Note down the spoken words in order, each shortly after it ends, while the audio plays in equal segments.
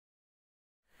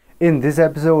In this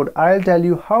episode, I'll tell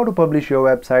you how to publish your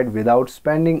website without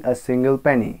spending a single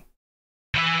penny.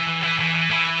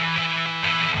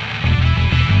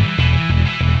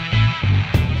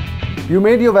 You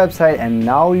made your website and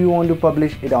now you want to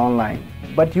publish it online,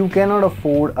 but you cannot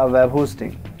afford a web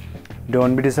hosting.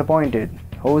 Don't be disappointed.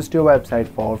 Host your website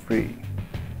for free.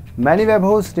 Many web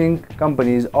hosting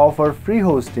companies offer free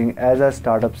hosting as a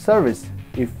startup service.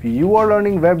 If you are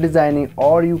learning web designing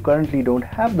or you currently don't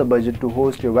have the budget to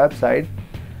host your website,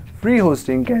 free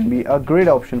hosting can be a great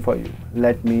option for you.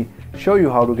 Let me show you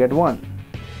how to get one.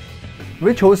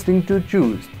 Which hosting to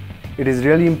choose? It is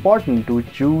really important to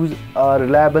choose a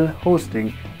reliable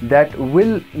hosting that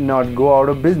will not go out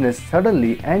of business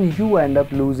suddenly and you end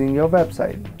up losing your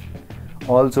website.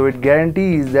 Also, it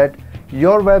guarantees that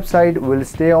your website will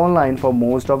stay online for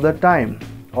most of the time,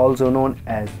 also known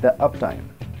as the uptime.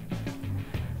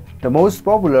 The most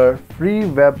popular free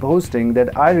web hosting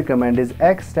that I recommend is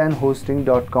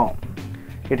x10hosting.com.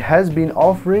 It has been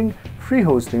offering free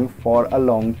hosting for a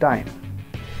long time.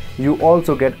 You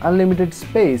also get unlimited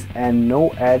space and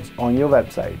no ads on your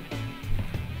website.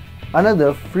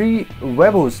 Another free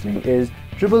web hosting is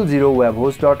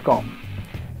 000webhost.com.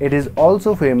 It is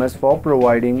also famous for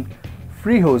providing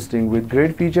free hosting with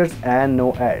great features and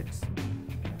no ads.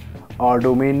 Are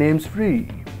domain names free?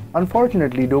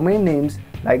 Unfortunately, domain names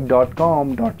like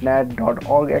 .com, .net,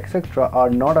 .org, etc. are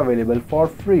not available for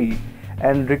free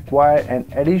and require an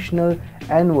additional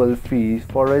annual fee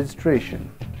for registration.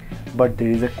 But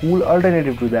there is a cool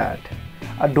alternative to that,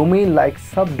 a domain like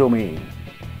subdomain.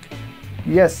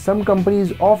 Yes, some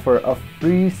companies offer a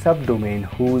free subdomain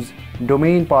whose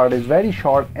domain part is very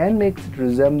short and makes it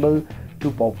resemble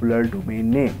to popular domain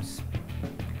names.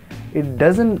 It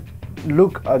doesn't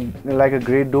look like a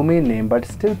great domain name but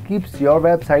still keeps your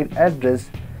website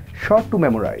address short to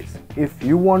memorize. If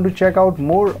you want to check out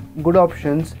more good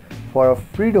options for a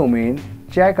free domain,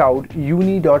 check out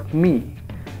uni.me.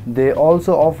 They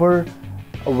also offer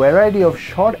a variety of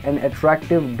short and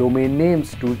attractive domain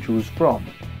names to choose from.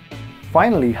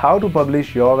 Finally, how to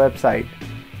publish your website.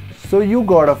 So you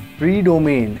got a free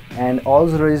domain and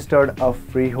also registered a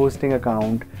free hosting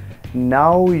account.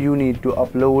 Now you need to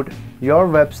upload your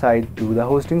website to the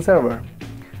hosting server.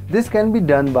 This can be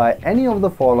done by any of the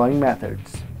following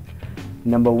methods.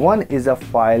 Number 1 is a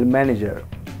file manager.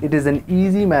 It is an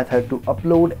easy method to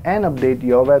upload and update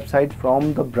your website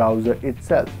from the browser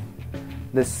itself.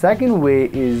 The second way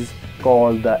is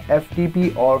called the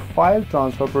FTP or File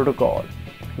Transfer Protocol,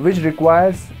 which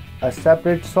requires a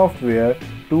separate software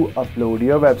to upload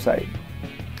your website.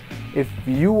 If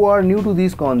you are new to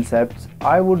these concepts,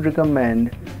 I would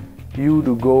recommend you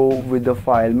to go with the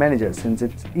file manager since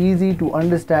it's easy to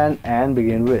understand and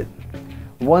begin with.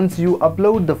 Once you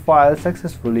upload the file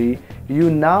successfully, you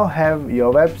now have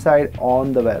your website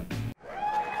on the web.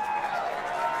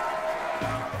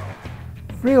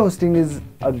 Free hosting is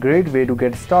a great way to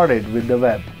get started with the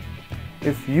web.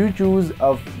 If you choose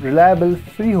a reliable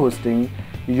free hosting,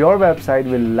 your website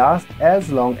will last as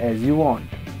long as you want.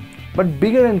 But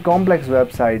bigger and complex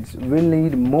websites will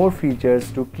need more features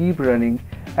to keep running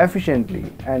efficiently,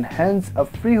 and hence a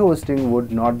free hosting would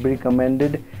not be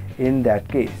recommended in that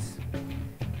case.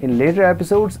 In later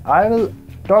episodes, I will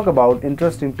talk about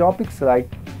interesting topics like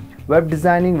web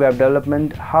designing, web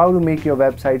development, how to make your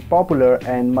website popular,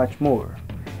 and much more.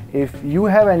 If you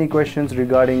have any questions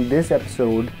regarding this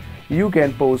episode, you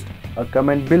can post a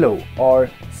comment below or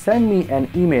send me an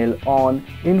email on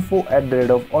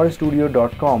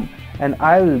info@auristudio.com and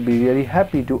I will be really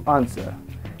happy to answer.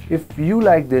 If you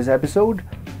like this episode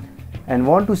and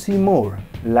want to see more,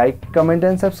 like, comment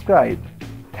and subscribe.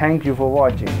 Thank you for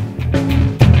watching.